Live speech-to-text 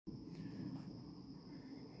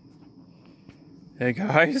Hey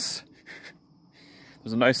guys,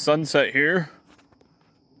 there's a nice sunset here.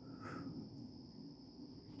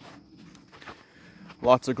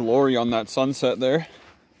 Lots of glory on that sunset there.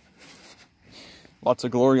 Lots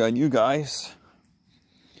of glory on you guys.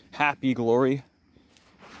 Happy glory.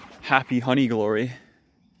 Happy honey glory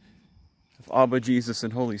of Abba, Jesus,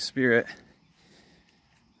 and Holy Spirit.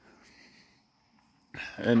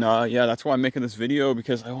 And yeah, that's why I'm making this video,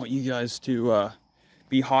 because I want you guys to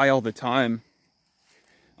be high all the time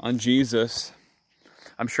on Jesus.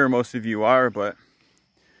 I'm sure most of you are, but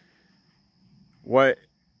what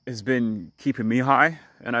has been keeping me high,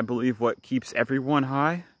 and I believe what keeps everyone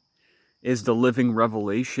high, is the living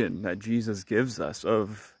revelation that Jesus gives us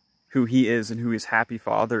of who he is and who his happy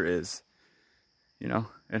Father is, you know,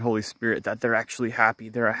 and Holy Spirit, that they're actually happy.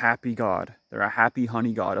 They're a happy God. They're a happy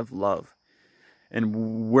honey God of love.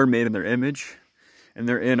 And we're made in their image, and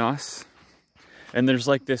they're in us. And there's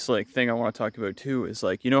like this thing I want to talk about too, is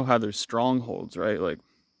like, you know how there's strongholds, right? Like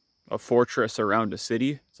a fortress around a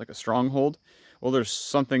city. It's like a stronghold. Well, there's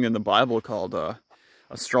something in the Bible called a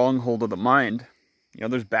stronghold of the mind. You know,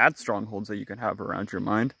 there's bad strongholds that you can have around your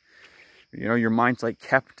mind. You know, your mind's like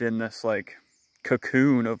kept in this like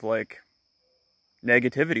cocoon of like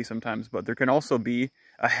negativity sometimes, but there can also be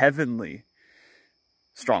a heavenly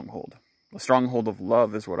stronghold. A stronghold of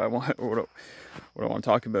love is what I want. What I want to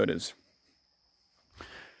talk about is,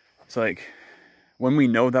 it's like when we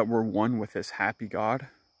know that we're one with this happy God,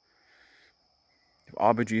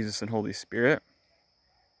 Abba, Jesus, and Holy Spirit,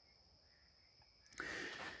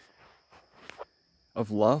 of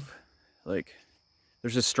love, like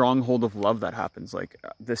there's a stronghold of love that happens, like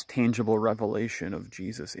this tangible revelation of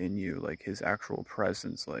Jesus in you, like his actual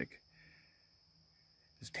presence, like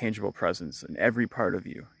his tangible presence in every part of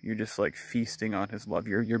you. You're just like feasting on his love.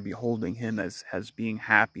 You're beholding him as being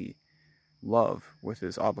happy love with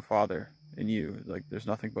his Abba Father in you. Like there's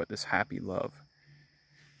nothing but this happy love.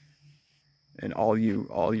 And all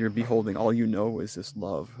you're beholding, all you know is this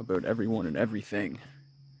love about everyone and everything,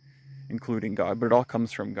 including God. But it all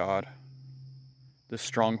comes from God. This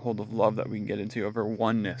stronghold of love that we can get into, of our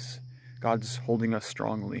oneness. God's holding us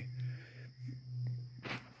strongly.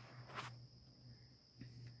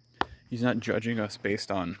 He's not judging us based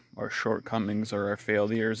on our shortcomings or our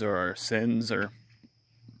failures or our sins, or,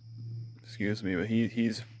 excuse me, but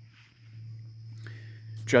he's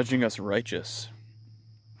judging us righteous.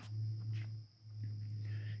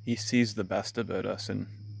 He sees the best about us, and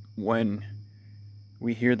when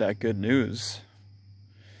we hear that good news,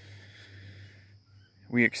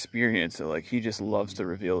 we experience it. Like he just loves to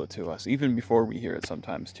reveal it to us, even before we hear it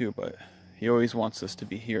sometimes too, but he always wants us to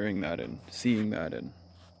be hearing that and seeing that, and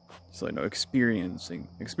so, you know, experiencing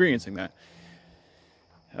that.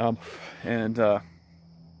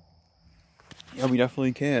 Yeah, we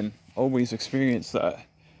definitely can always experience that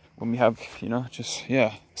when we have, you know, just,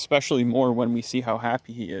 yeah, especially more when we see how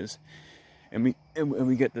happy he is, and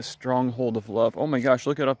we get this stronghold of love. Oh my gosh,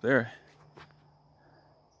 look it up there.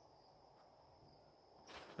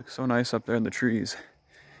 Looks so nice up there in the trees.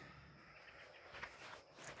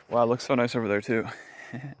 Wow, it looks so nice over there too.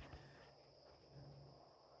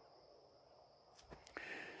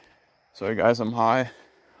 So guys, I'm high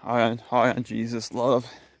on Jesus' love.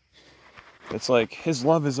 It's like his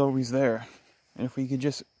love is always there. And if we could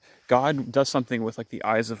just, God does something with like the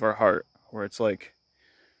eyes of our heart, where it's like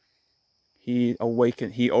he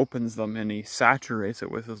opens them and he saturates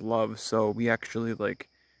it with his love, so we actually like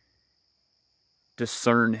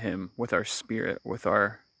discern him with our spirit,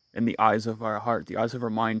 in the eyes of our heart. The eyes of our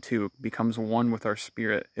mind too becomes one with our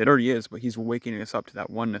spirit. It already is, but he's awakening us up to that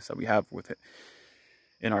oneness that we have with it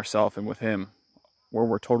in ourselves and with him, where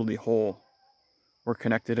we're totally whole. We're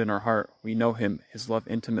connected in our heart. We know him, his love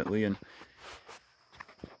intimately, and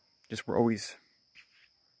just we're always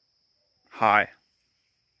high.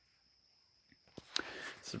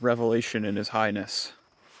 It's a revelation in his highness.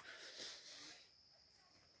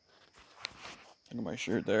 Look at my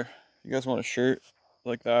shirt there. You guys want a shirt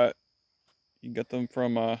like that? You can get them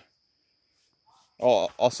from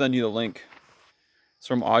I'll send you the link. It's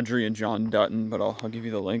from Audrey and John Dutton, but I'll give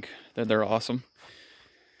you the link. They're awesome.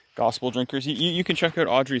 Gospel drinkers. You can check out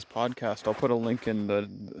Audrey's podcast. I'll put a link in the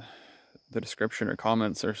description or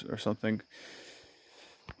comments or something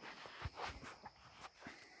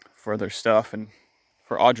for their stuff, and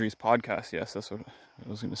for Audrey's podcast. Yes, that's what I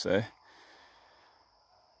was going to say.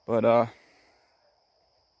 But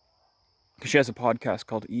she has a podcast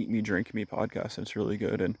called Eat Me, Drink Me podcast, and it's really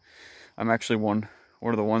good. And I'm actually one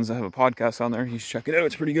of the ones that have a podcast on there. You should check it out.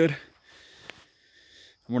 It's pretty good.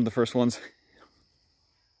 I'm one of the first ones.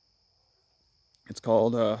 It's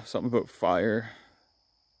called something about fire.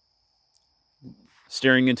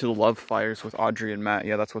 staring into the love fires with Audrey and Matt.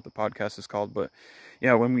 Yeah, that's what the podcast is called. But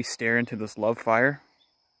yeah, when we stare into this love fire,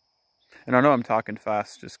 and I know I'm talking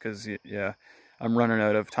fast just because, yeah, I'm running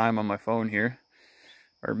out of time on my phone here,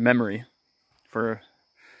 or memory for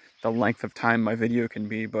the length of time my video can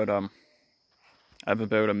be, but I have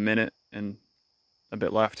about a minute and a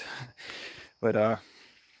bit left. But yeah,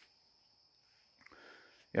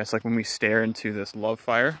 it's like when we stare into this love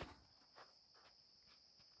fire,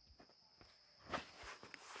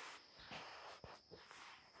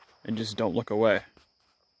 and just don't look away.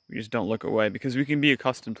 We just don't look away, because we can be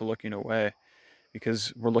accustomed to looking away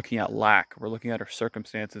because we're looking at lack. We're looking at our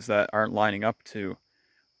circumstances that aren't lining up to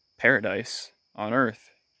paradise on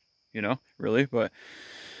earth, you know, really. But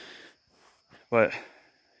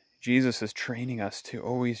Jesus is training us to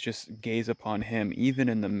always just gaze upon him, even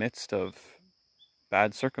in the midst of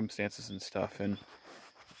bad circumstances and stuff. And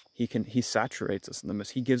he saturates us in the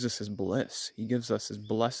midst. He gives us his bliss. He gives us his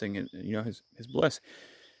blessing, and, you know, his bliss.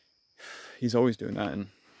 He's always doing that, and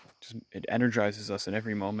just, it energizes us in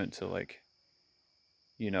every moment to, like,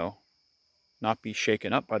 you know, not be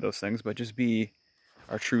shaken up by those things, but just be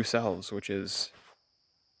our true selves, which is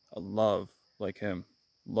a love like him,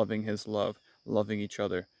 loving his love, loving each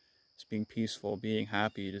other, just being peaceful, being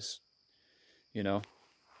happy, just, you know.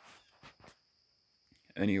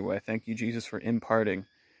 Anyway, thank you, Jesus, for imparting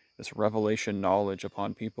this revelation knowledge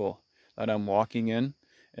upon people that I'm walking in,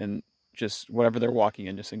 and just whatever they're walking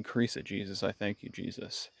in, just increase it, Jesus. I thank you,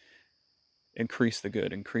 Jesus. Increase the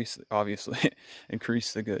good, obviously,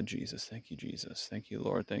 increase the good, Jesus. Thank you, Jesus. Thank you,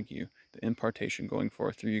 Lord. Thank you. The impartation going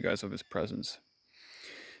forth through you guys of his presence.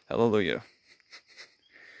 Hallelujah.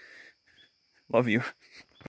 Love you.